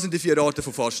 Das sind die 4 Arten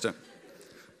von Fasten.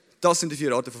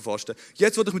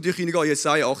 Jetzt wollte ich mit euch reingehen,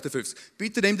 Jesaja 58.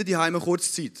 Bitte nehmt ihr die Heime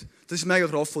kurz Zeit. Das ist mega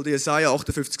kraftvoll, die Jesaja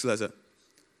 58 zu lesen.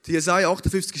 Die Jesaja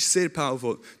 58 ist sehr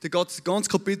powerful. Das ganze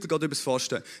Kapitel geht über das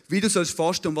Fasten. Wie du sollst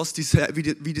fasten und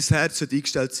wie das Herz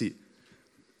eingestellt sein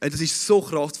soll. Das ist so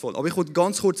kraftvoll. Aber ich wollte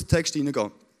ganz kurz in den Text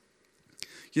reingehen.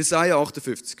 Jesaja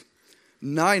 58.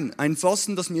 Nein, ein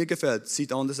Fasten, das mir gefällt,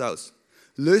 sieht anders aus.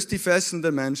 Löst die Fesseln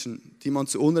der Menschen, die man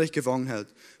zu Unrecht gefangen hält.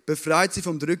 Befreit sie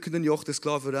vom drückenden Joch der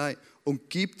Sklaverei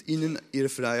und gibt ihnen ihre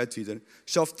Freiheit wieder.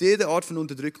 Schafft jede Art von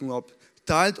Unterdrückung ab.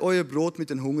 Teilt euer Brot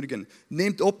mit den Hungrigen.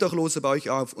 Nehmt Obdachlose bei euch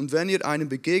auf. Und wenn ihr einem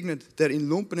begegnet, der in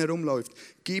Lumpen herumläuft,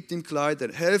 gebt ihm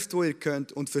Kleider. Helft, wo ihr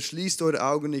könnt und verschließt eure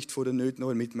Augen nicht vor den Nöten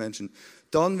eurer Mitmenschen.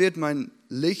 Dann wird mein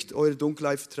Licht eure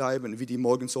Dunkelheit vertreiben, wie die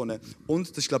Morgensonne.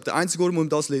 Und, das ist, glaube ich, der einzige Grund, warum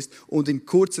das liest, und in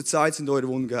kurzer Zeit sind eure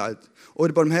Wunden geheilt.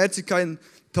 Eure Barmherzigkeiten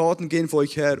Taten gehen vor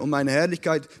euch her und meine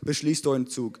Herrlichkeit beschließt euren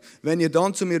Zug. Wenn ihr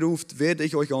dann zu mir ruft, werde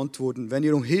ich euch antworten. Wenn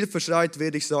ihr um Hilfe schreit,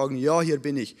 werde ich sagen, ja, hier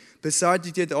bin ich.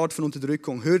 Beseitigt jede Art von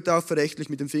Unterdrückung. Hört auf, verächtlich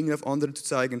mit dem Finger auf andere zu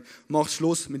zeigen. Macht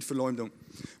Schluss mit Verleumdung.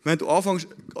 Wenn du anfängst,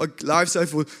 Lifestyle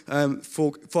von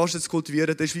Fasten zu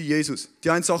kultivieren, das ist wie Jesus. Die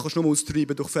eine Sache kannst du nur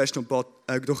austreiben durch Fasten und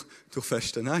durch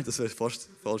Fasten. Nein, das wäre fast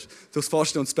falsch. Durch das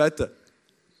Fasten und das Betten.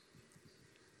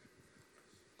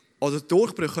 Also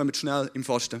Durchbrüche kommen schnell im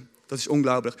Fasten. Das ist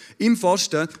unglaublich. Im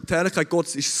Fasten, die Herrlichkeit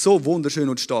Gottes ist so wunderschön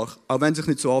und stark, auch wenn es sich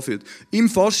nicht so anfühlt. Im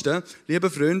Fasten,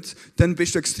 lieber Freund, dann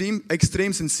bist du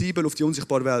extrem sensibel auf die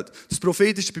unsichtbare Welt. Das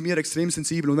Prophetische ist bei mir extrem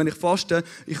sensibel. Und wenn ich faste,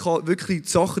 ich kann wirklich die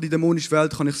Sachen, die dämonische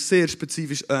Welt, kann ich sehr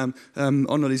spezifisch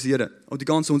analysieren. Und die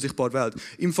ganze unsichtbare Welt.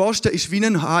 Im Fasten ist wie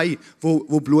ein Hai,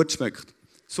 wo Blut schmeckt.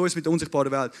 So ist es mit der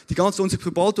unsichtbaren Welt.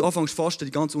 Sobald du anfängst zu fasten,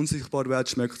 die ganze unsichtbare Welt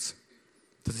schmeckt es.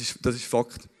 Das ist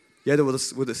Fakt. Jeder, der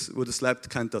das lebt,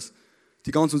 kennt das. Die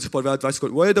ganze unsichtbare Welt weiss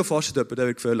Gott, jeder fastet jemand, der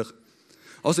wird gefährlich.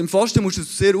 Also im Fasten musst du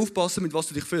sehr aufpassen, mit was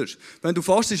du dich fühlst. Wenn du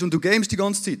fastest und du gamest die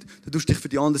ganze Zeit, dann tust du dich für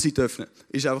die andere Seite öffnen.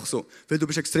 Ist einfach so. Weil du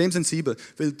bist extrem sensibel.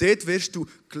 Weil dort wirst du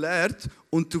gelehrt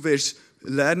und du wirst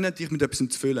lernen, dich mit etwas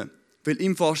zu füllen. Weil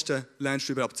im Fasten lernst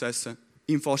du überhaupt zu essen.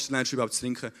 Im Fasten lernst du überhaupt zu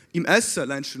trinken. Im Essen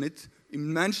lernst du nicht,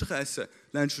 im menschlichen Essen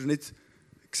lernst du nicht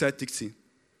gesättigt zu sein.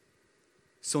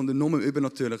 Sondern nur im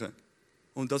Übernatürlichen.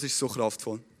 Und das ist so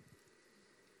kraftvoll.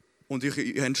 Und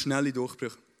ich habe schnelle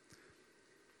Durchbrüche.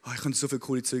 Ich könnte so viele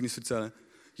coole Zeugnisse erzählen.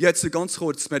 Jetzt ganz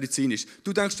kurz medizinisch.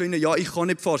 Du denkst dir, ja, ich kann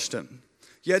nicht fasten.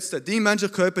 Jetzt, dein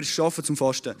menschlicher Körper ist geschaffen zum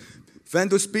Fasten. Wenn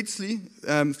du ein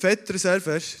bisschen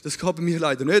Fettreserve hast, das geht bei mir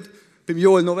leider nicht, beim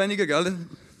Joel noch weniger, gell?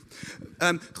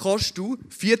 Kannst du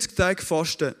 40 Tage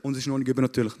fasten und es ist noch nicht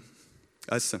übernatürlich.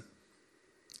 Essen.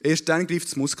 Erst dann greift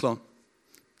das Muskel an.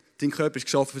 Dein Körper ist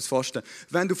geschaffen fürs Fasten.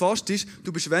 Wenn du fastest,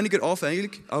 du bist weniger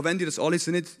anfällig, auch wenn dir das alles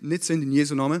nicht sind in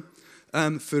Jesu Namen,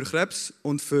 für Krebs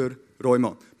und für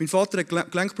Rheuma. Mein Vater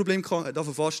hat Gelenkprobleme gehabt, hat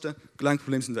angefangen zu fasten,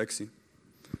 Gelenkprobleme sind weg gewesen.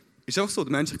 Ist auch so,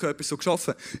 der menschliche Körper ist so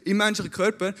geschaffen. Im menschlichen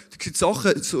Körper gibt es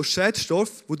Sachen, so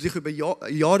Schädstoffe, die du dich über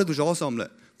Jahre ansammeln.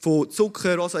 Von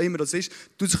Zucker, was auch immer das ist,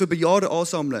 du dich über Jahre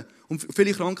ansammeln. Und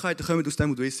viele Krankheiten kommen aus dem,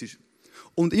 was du isst.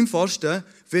 Und im Fasten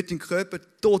wird dein Körper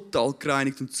total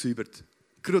gereinigt und gesäubert.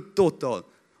 Total.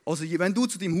 Also wenn du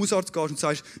zu deinem Hausarzt gehst und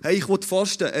sagst, hey, ich will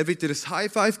fasten, er wird dir ein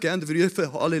High Five geben und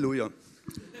rufen Halleluja.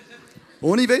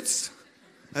 Ohne Witz.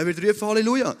 Er wird rufen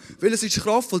Halleluja. Weil es ist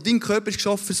kraftvoll, dein Körper ist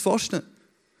geschaffen fürs Fasten.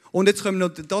 Und jetzt kommen wir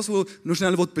noch das, was ich noch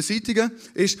schnell beseitigen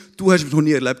will, ist, du hast mich noch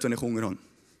nie erlebt, wenn ich Hunger habe.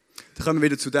 Dann kommen wir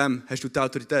wieder zu dem, hast du die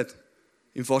Autorität.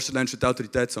 Im Fasten lernst du die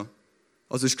Autorität zu haben.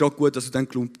 Also es ist gerade gut, dass du dann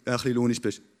ein bisschen launisch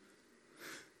bist.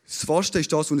 Das Fasten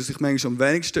ist das, was sich manchmal am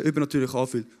wenigsten übernatürlich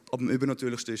anfühlt, aber am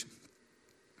übernatürlichsten ist.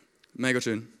 Mega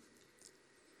schön.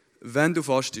 Wenn du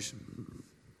fastest.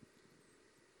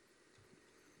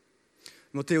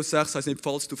 Matthäus 6 heisst nicht,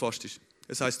 falls du fastest.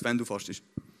 Es heisst, wenn du fastest.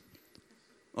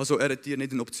 Also er hat dir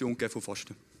nicht eine Option gegeben von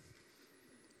Fasten.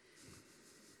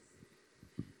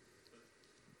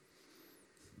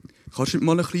 Kannst du mir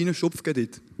mal einen kleinen Schopf geben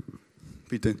dort?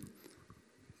 Bitte.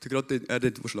 Gerade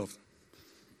dort, wo schläft.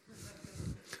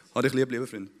 Habe ich lieb, lieber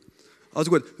Freund.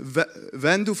 Also gut,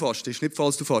 wenn du fastest, nicht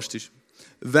falls du fastest.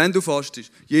 Wenn du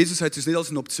fastest. Jesus hat es uns nicht als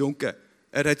eine Option gegeben.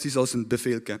 Er hat es uns als einen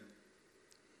Befehl gegeben.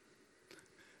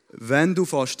 Wenn du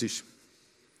fastest.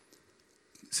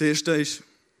 Das Erste ist,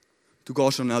 du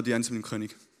gehst an eine Audienz mit dem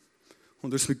König.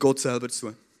 Und du hast mit Gott selber zu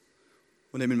tun.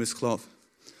 Und nicht mit einem Sklaven.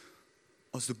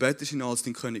 Also du betest ihn als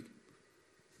dein König.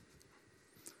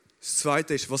 Das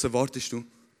Zweite ist, was erwartest du?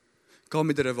 Geh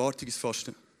mit der Erwartung ins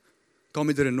Fasten. Geh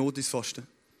mit einer Not ins Fasten.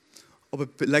 Aber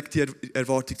leg die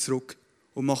Erwartung zurück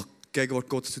und mach die Gegenwart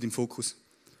Gottes zu deinem Fokus.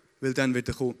 Weil dann wird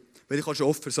er kommen. Weil ich habe schon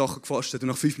oft für Sachen gefastet und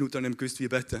nach 5 Minuten habe ich nicht gewusst, wie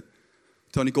beten.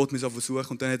 Dann habe ich Gott versuchen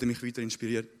und dann hat er mich wieder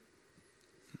inspiriert.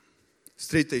 Das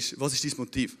Dritte ist, was ist dein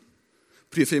Motiv?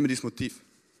 Prüfe immer dein Motiv.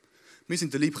 Wir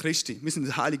sind der Leib Christi, wir sind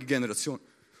eine heilige Generation.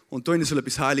 Und da soll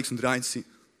etwas Heiliges und Reines sein.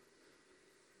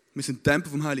 Wir sind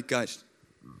Tempel vom Heiligen Geist.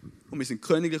 Und wir sind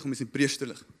königlich und wir sind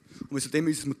priesterlich. Und wir sollten immer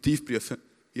unser Motiv prüfen.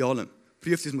 In allem.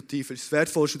 Prüf dein Motiv. Das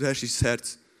Wertvollste, was du hast, ist das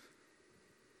Herz.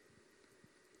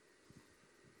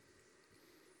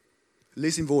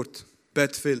 Lies im Wort.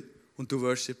 Bet viel. Und du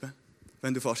worshipen,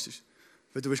 wenn du fastest.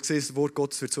 Weil du wirst sehen, das Wort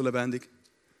Gottes wird so lebendig.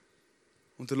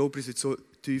 Und der Lobpreis wird so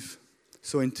tief,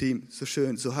 so intim, so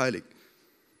schön, so heilig.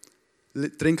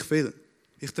 Trink viel.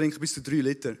 Ich trinke bis zu 3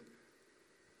 Liter.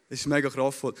 Das ist mega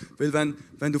kraftvoll. Weil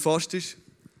wenn du fastest,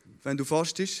 dann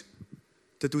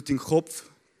tut dein Kopf,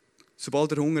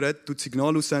 sobald er Hunger hat, tut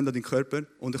Signal aussenden an deinen Körper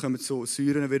und dann kommen so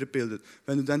Säuren wieder gebildet.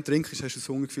 Wenn du dann trinkst, hast du das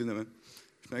Hungergefühl nicht mehr.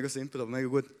 Das ist mega simpel, aber mega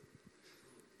gut.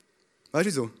 Weißt du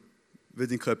wieso? Weil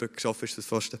dein Körper geschaffen ist, das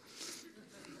Fasten.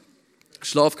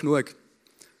 Schlaf genug.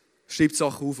 Schreib die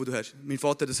Sachen auf, die du hast. Mein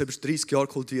Vater hat das über 30 Jahre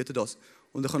kultiviert. Das.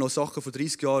 Und ich habe auch Sachen von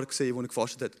 30 Jahren gesehen, wo er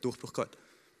gefastet hat, Durchbruch gehabt.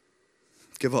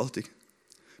 Gewaltig.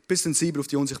 Bist sensibel auf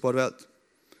die unsichtbare Welt.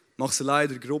 Mach es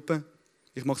alleine in der Gruppe.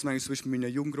 Ich mache es manchmal zwischen meinen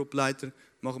Jugendgruppenleiter,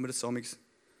 machen wir das amigs.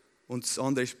 Und das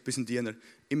andere ist ein bisschen Diener.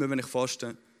 Immer wenn ich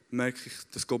faste, merke ich,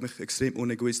 dass Gott mich extrem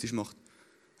unegoistisch macht.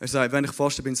 Er sagt, wenn ich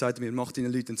fasten bin, sagt er mir, mach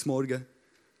deinen Leuten zum Morgen,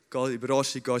 geh in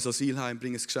Überraschung, geh ins Asylheim,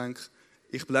 bring ein Geschenk.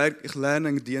 Ich lerne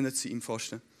einen Diener zu sein im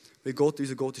Fasten. Weil Gott,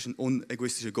 unser Gott, ist ein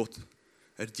unegoistischer Gott.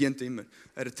 Er dient immer.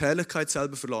 Er hat die Herrlichkeit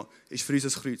selber verlassen, ist für uns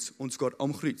ein Kreuz. Und sogar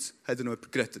am Kreuz hat er noch jemanden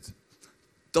gerettet.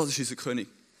 Das ist unser König.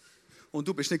 Und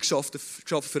du bist nicht geschaffen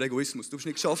für Egoismus. Du bist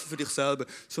nicht geschaffen für dich selber,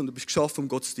 sondern du bist geschaffen, um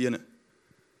Gott zu dienen.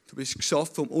 Du bist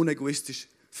geschaffen, um unegoistisch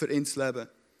für ihn zu leben.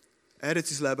 Er hat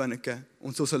sein Leben gegeben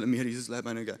und so sollen wir unser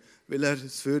Leben geben, weil er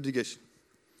es würdig ist.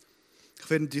 Ich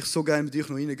würde natürlich so gerne mit euch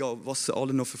noch reingehen, was es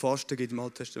alle noch für Fasten gibt im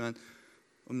Alten Testament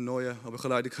und im Neuen, aber ich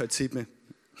habe leider keine Zeit mehr.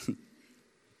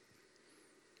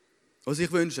 Was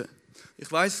ich wünsche,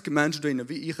 ich weiss, es gibt Menschen drinnen,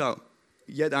 wie ich auch,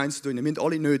 jeder Einzelne drinnen, wir haben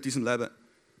alle Nöte in diesem Leben.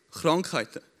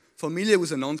 Krankheiten, Familien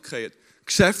auseinandergehen,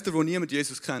 Geschäfte, wo niemand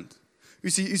Jesus kennt.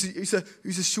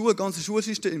 Unser ganze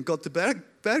Schulsystem geht den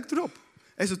Berg drauf.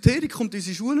 Esoterik kommt in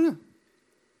unsere Schulen.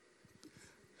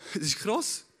 Das ist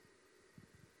krass.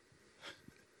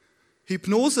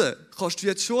 Hypnose kannst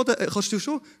du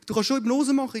schon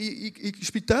Hypnose machen in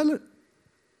Spitälern.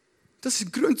 Das ist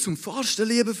ein Grund zum Fasten,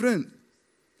 lieber Freund.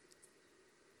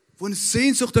 Wo eine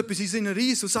Sehnsucht etwas in seinen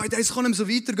reißt und sagt, hey, es kann nicht mehr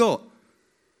so weitergehen.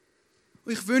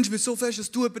 Und ich wünsche mir so fest,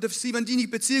 dass du jemand sein, wenn deine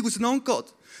Beziehung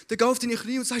auseinandergeht. Dann geh auf deine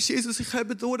Knie und sagst, Jesus, ich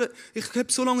habe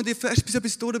so lange dir fest, bis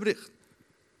etwas durchbricht.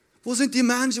 Wo sind die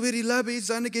Menschen, die ihr Leben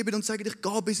Jesus hingeben und sagen, ich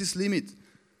gehe bis ins Limit?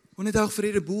 Und nicht auch für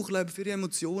ihren Bauch leben, für ihre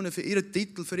Emotionen, für ihren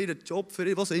Titel, für ihren Job,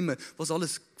 für was immer, was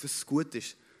alles gut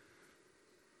ist.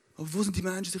 Aber wo sind die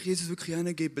Menschen, die sich Jesus wirklich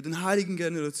hingeben, den heiligen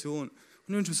Generation? Und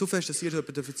ich wünsche mir so fest, dass ihr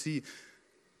jemand sein dürft.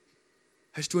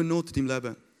 Hast du eine Not in deinem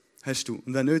Leben? Hast du.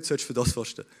 Und wenn nicht, solltest du für das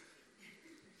fasten.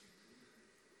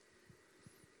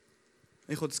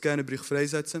 Ich würde es gerne bei euch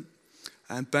freisetzen.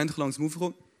 Die Band kann langsam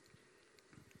aufkommen.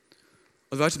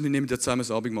 Also weißt du, wir nehmen ja zusammen das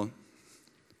Abendmahl.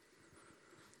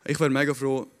 Ich wäre mega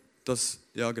froh, dass,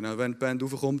 wenn die Band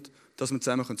aufkommt, dass wir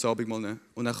zusammen das Abendmahl nehmen können.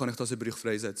 Und dann kann ich das über euch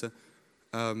freisetzen.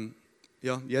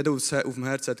 Jeder, der auf dem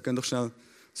Herz hat, geht doch schnell.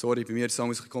 Sorry, bei mir ist es ein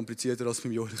bisschen komplizierter als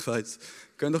beim Joni, ich weiss.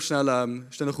 Geht doch schnell,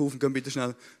 steh doch auf und geh bitte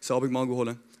schnell das Abendmahl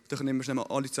holen. Dann nehmen wir schnell mal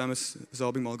alle zusammen das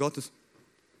Abendmahl. Geht das?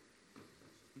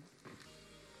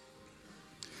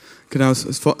 Genau,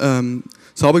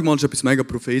 das Abendmahl ist etwas mega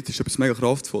prophetisches, etwas mega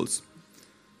kraftvolles.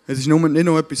 Es ist nicht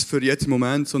nur etwas für jetzt im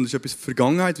Moment, sondern es ist etwas für die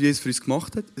Vergangenheit, wie Jesus für uns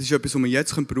gemacht hat. Es ist etwas, was wir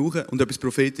jetzt brauchen können und etwas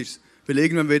Prophetisches. Weil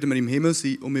irgendwann werden wir im Himmel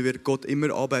sein und wir werden Gott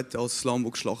immer arbeiten als das Lamm,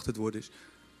 das geschlachtet wurde. Du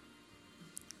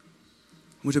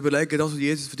musst überlegen, das, was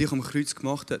Jesus für dich am Kreuz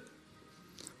gemacht hat.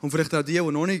 Und vielleicht auch die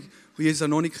Jesus auch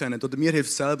noch nicht kennen. Oder mir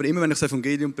hilft es selber. Immer wenn ich das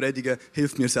Evangelium predige,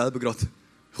 hilft mir selber gerade.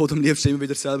 Ich will am liebsten immer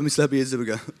wieder selber mein Leben Jesus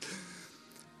übergeben.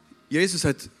 Jesus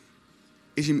war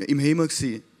im Himmel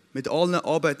mit allen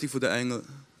Anbetungen der Engel.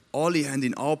 Alle haben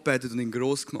ihn angebetet und ihn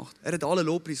gross gemacht. Er hat alle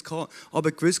Lobpreis gehabt, aber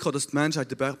er gewusst, dass die Menschheit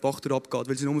den Bach abgeht,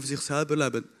 weil sie nur für sich selber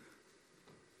leben.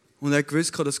 Und er hat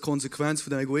gewusst, dass die Konsequenz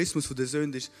von dem Egoismus, von der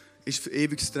Sünde ist für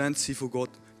ewig getrennt sein von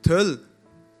Gott. Die Hölle,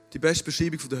 die beste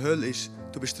Beschreibung von der Hölle ist,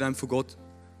 du bist getrennt von Gott.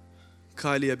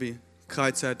 Keine Liebe,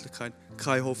 keine Zärtlichkeit,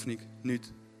 keine Hoffnung,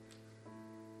 nichts.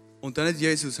 Und dann hat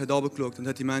Jesus runtergeschaut und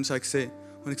hat die Menschheit gesehen.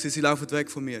 Und ich sehe, sie laufen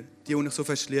weg von mir, die ich so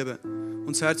fest liebe.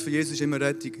 Und das Herz von Jesus ist immer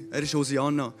Rettung. Er ist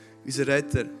Hosianna, unser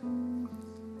Retter.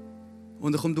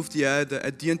 Und er kommt auf die Erde,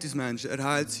 er dient uns Menschen, er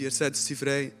heilt sie, er setzt sie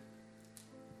frei.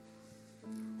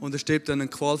 Und er stirbt dann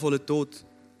einen qualvollen Tod.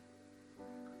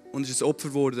 Und ist ein Opfer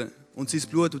geworden. Und sein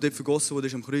Blut, das dort vergossen wurde,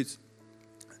 ist am Kreuz.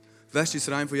 Wäscht uns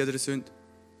rein von jeder Sünde.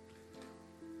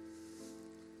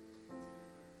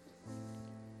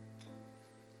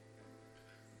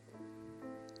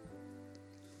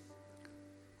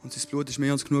 Und sein Blut ist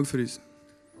mehr als genug für uns.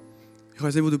 Ich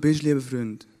weiß nicht, wo du bist, lieber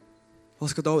Freund.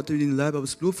 Was geht in deinem Leben, aber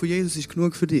das Blut von Jesus ist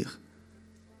genug für dich.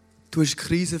 Du hast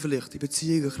Krisen vielleicht, in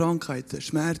Beziehungen, Krankheiten,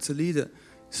 Schmerzen, Leiden.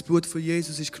 Das Blut von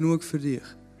Jesus ist genug für dich.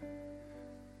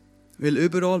 Weil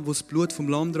überall, wo das Blut vom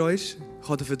Lamm dran ist,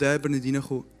 kann der Verderber nicht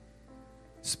reinkommen.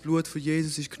 Das Blut von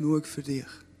Jesus ist genug für dich.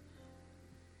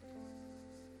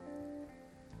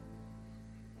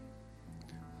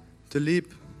 Der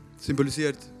Lieb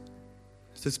symbolisiert,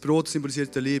 das Brot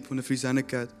symbolisiert der Lieb, den er für uns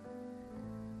hingegeben hat.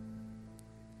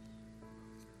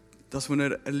 Das, was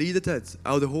er erleidet hat,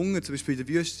 auch der Hunger, zum Beispiel in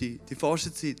der Wüste, die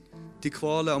Fastenzeit, die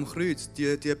Qualen am Kreuz,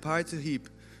 die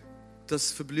Peitschenhiebe,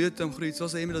 das Verblühten am Kreuz,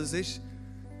 was auch immer das ist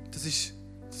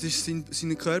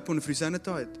sein Körper, den er für uns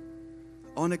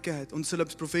hingegeben hat. Und es soll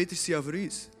etwas Prophetisches sein auch für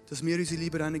uns, dass wir unsere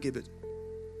Liebe hingeben.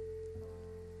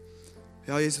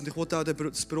 Ja, Jesus, und ich wollte auch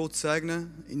das Brot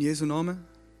segnen, in Jesu Namen.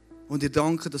 Und dir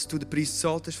danken, dass du den Preis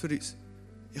gezahlt hast für uns.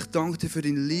 Ich danke dir für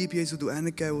deine Liebe, Jesus, die du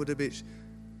hingegeben worden bist.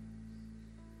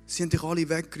 Sie haben dich alle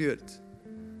weggerührt.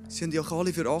 Sie haben dich auch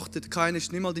alle verachtet. Keiner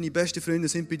ist, nicht mal deine besten Freunde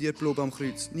sind bei dir geblieben am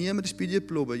Kreuz. Niemand ist bei dir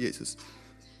geblieben, Jesus.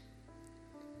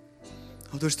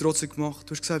 Aber du hast es trotzdem gemacht.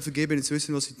 Du hast gesagt, vergebe ihnen, zu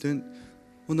wissen, was sie tun.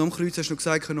 Und am Kreuz hast du noch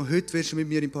gesagt, noch heute wirst du mit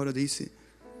mir im Paradies sein.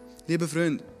 Lieber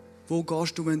Freund, wo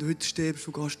gehst du, wenn du heute stirbst?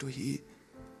 Wo gehst du hin?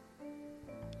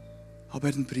 Aber er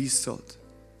hat einen Preis gezahlt.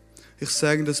 Ich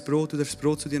sage das Brot, du darfst das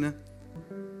Brot zu dir nehmen.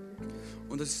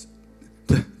 Und das,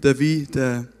 der Wein,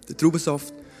 der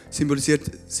Traubensaft, symbolisiert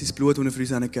sein Blut, das er für uns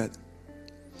gegeben hat.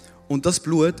 Und das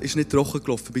Blut ist nicht trocken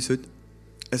gelaufen bis heute.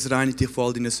 Es reinigt dich von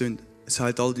all deinen Sünden. Es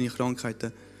heilt all deine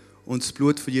Krankheiten. Und das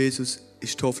Blut von Jesus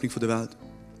ist die Hoffnung der Welt.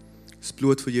 Das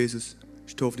Blut von Jesus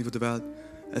ist die Hoffnung der Welt.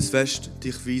 Es wäscht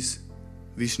dich weiss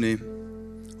wie Schnee.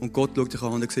 Und Gott schaut dich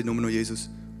an und er sieht nur noch Jesus.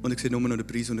 Und er sieht nur noch den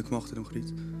Preis, den er gemacht hat am Kreuz.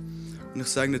 Und ich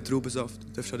sage den Traubensaft. Du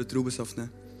darfst auch den Traubensaft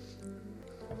nehmen.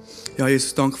 Ja,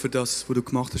 Jesus, danke für das, was du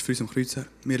gemacht hast für uns am Kreuz, Herr.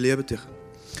 Wir lieben dich.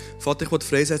 Vater, ich will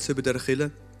freisetzen über diese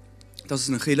Kirche, dass es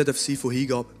eine Kirche sein darf von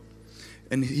Hingabe.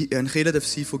 Eine Kirche darf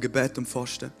sein von Gebet und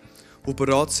Fasten. Die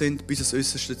bereit sind, bis ans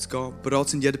Äußerste zu gehen. Bereit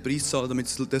sind, jeden Preis zu zahlen,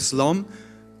 damit das Lamm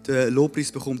den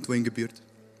Lobpreis bekommt, der ihm gebührt.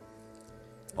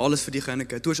 Alles für dich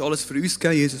geben. Du hast alles für uns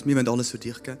gegeben, Jesus. Wir wollen alles für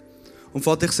dich geben. Und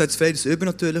Vater, ich setze fest, dass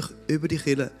übernatürlich über die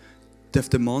Kirche darf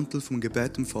der Mantel vom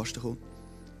Gebet und Fasten kommen.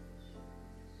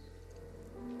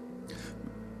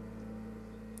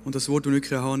 Und das Wort, das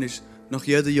ich habe, ist, nach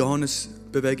jeder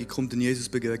Johannes-Bewegung kommt eine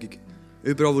Jesus-Bewegung.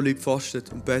 Überall, wo Leute fasten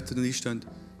und beten und einstehen,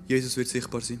 Jesus wird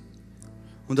sichtbar sein.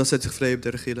 Und das setzt sich frei über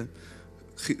dieser Kirche.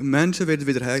 Menschen werden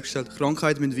wiederhergestellt,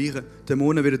 Krankheiten müssen weichen,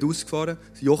 Dämonen werden ausgefahren,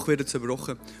 das Joch wird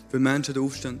zerbrochen, weil Menschen da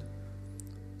aufstehen.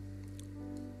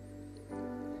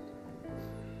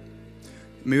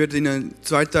 Wir werden in einen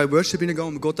zweiten Teil Worship hineingehen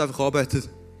und Gott einfach anbeten.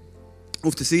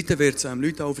 Auf der Seite wird es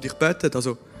Leute auch für dich beten.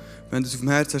 Also, wenn du es auf dem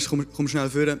Herzen hast, komm schnell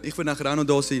vor. Ich werde nachher auch noch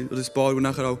da sein, oder ein paar, die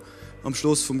nachher auch am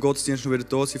Schluss vom Gottesdienst noch wieder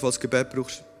da sein, falls du Gebet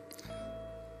brauchst.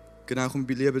 Genau, komm,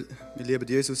 wir lieben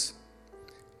Jesus.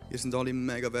 Ihr seid alle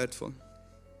mega wertvoll.